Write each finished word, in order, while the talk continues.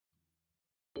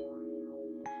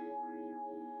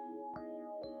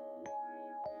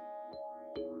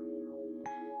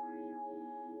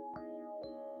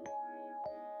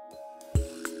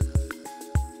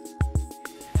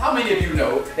How many of you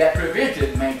know that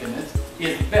preventive maintenance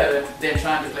is better than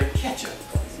trying to play catch up?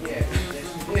 Yeah.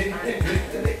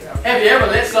 Have you ever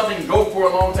let something go for a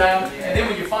long time, and then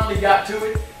when you finally got to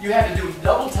it, you had to do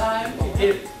double time to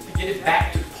get it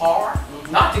back to par?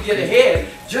 Not to get ahead,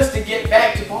 just to get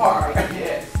back to par.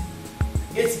 Yes.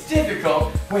 It's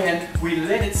difficult when we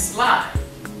let it slide.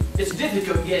 It's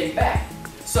difficult getting back.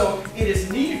 So it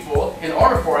is needful in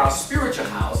order for our spiritual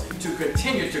house to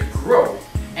continue to grow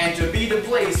and to be the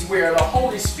place where the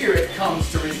Holy Spirit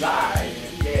comes to reside.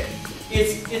 Yes.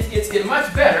 It's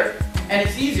much better and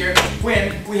it's easier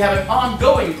when we have an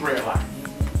ongoing prayer life,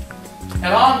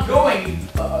 an ongoing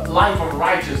life of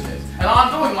righteousness, an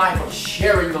ongoing life of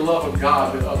sharing the love of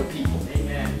God with other people.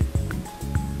 Amen.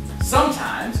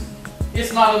 Sometimes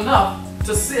it's not enough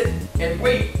to sit and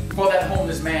wait for that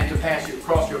homeless man to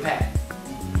cross your path.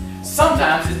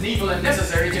 Sometimes it's needful and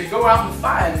necessary to go out and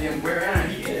find him wherever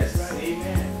he is. Right.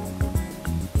 Amen.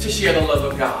 To share the love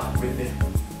of God with them.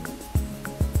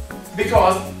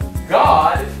 Because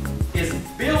God is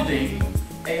building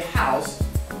a house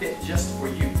that's just for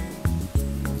you.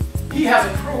 He has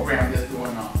a program that's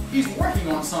going on. He's working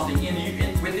on something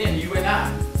within you and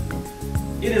I.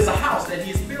 It is a house that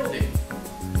he's building.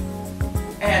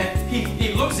 And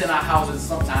he looks in our houses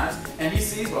sometimes and he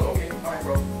sees, well, okay, all right,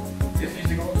 bro, this needs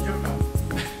to go on the junk pile.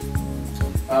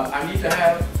 I need to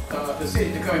have the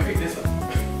city to come and pick this up.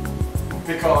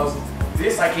 Because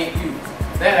this I can't use,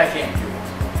 that I can't use.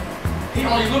 He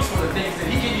only looks for the things that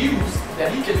he can use,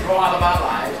 that he can draw out of our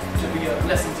lives to be a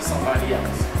blessing to somebody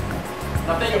else.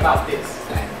 Now think about this.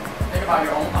 Think about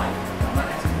your own life. I'm not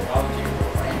asking for volunteers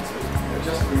or answers, but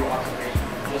just for your observation.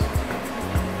 Just for you.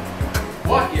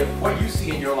 What if what you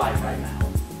see in your life right now,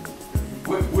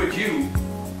 would you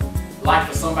like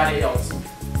for somebody else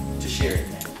to share it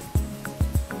now?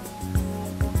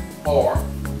 Or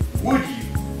would you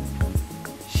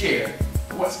share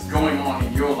what's going on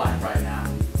in your life right now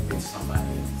with somebody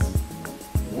else?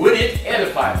 Would it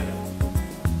edify them?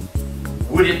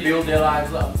 Would it build their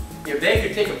lives up? If they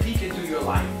could take a peek into your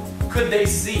life, could they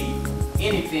see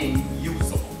anything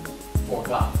usable for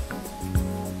God?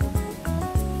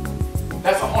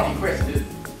 That's a haunting question, isn't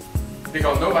it?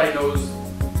 Because nobody knows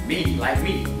me like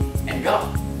me and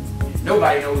God.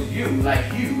 Nobody knows you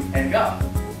like you and God.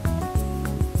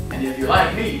 And if you're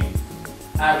like me,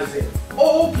 I would say,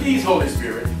 oh, please, Holy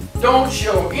Spirit, don't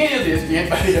show any of this to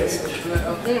anybody else.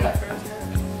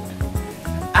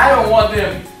 I don't want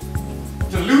them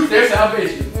to lose their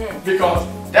salvation because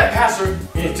that pastor,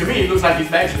 to me, it looks like he's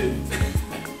backsliding.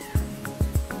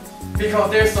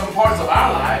 Because there's some parts of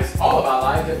our lives, all of our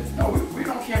lives, that no, we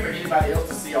don't care for anybody else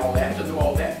to see all that, to do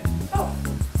all that. No.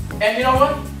 And you know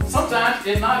what? Sometimes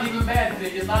it's not even bad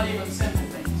things, it's not even sinful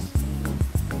things.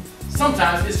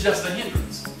 Sometimes it's just a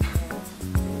hindrance.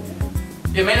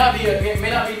 It may not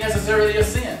be necessarily a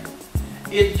sin.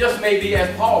 It just may be, as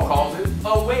Paul calls it,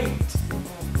 a weight.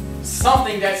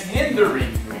 Something that's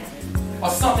hindering you,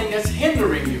 or something that's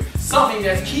hindering you, something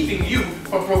that's keeping you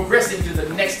from progressing to the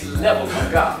next level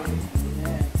of God.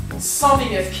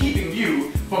 Something that's keeping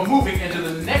you from moving into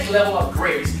the next level of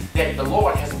grace that the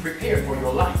Lord has prepared for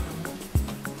your life.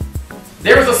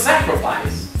 There is a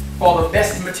sacrifice for the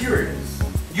best materials.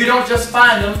 You don't just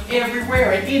find them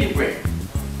everywhere and anywhere,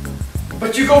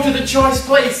 but you go to the choice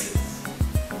places.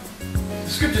 The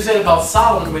scripture said about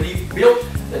Solomon when he built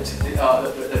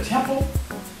the temple,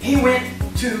 he went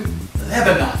to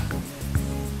Lebanon.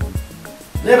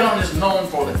 Lebanon is known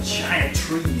for the giant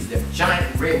trees, the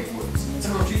giant redwoods.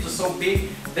 Some of those trees are so big,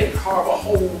 they carve a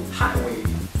whole highway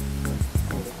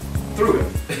through it.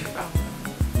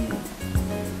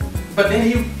 But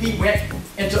then he went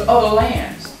into other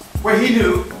lands where he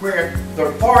knew where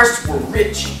the forests were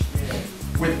rich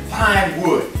with pine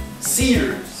wood,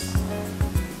 cedars.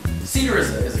 Cedar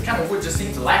is a kind of wood that just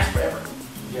seems to last forever.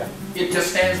 Yeah. It just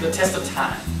stands the test of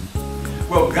time.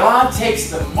 Well, God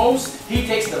takes He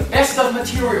takes the best of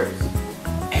materials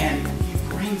and He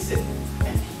brings it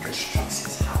and He constructs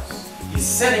His house. He's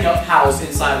setting up house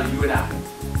inside of you and I.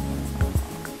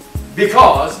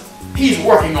 Because He's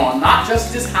working on not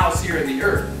just this house here in the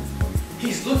earth,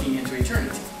 He's looking into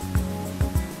eternity.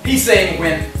 He's saying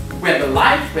when their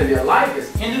life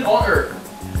is ended on earth,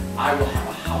 I will have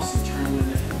a house eternal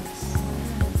in the heavens.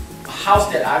 A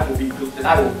house that I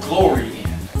will glory in.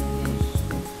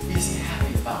 Is He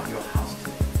happy about your house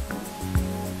today?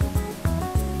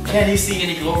 Can He see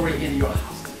any glory in your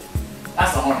house today?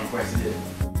 That's a haunting question, isn't it?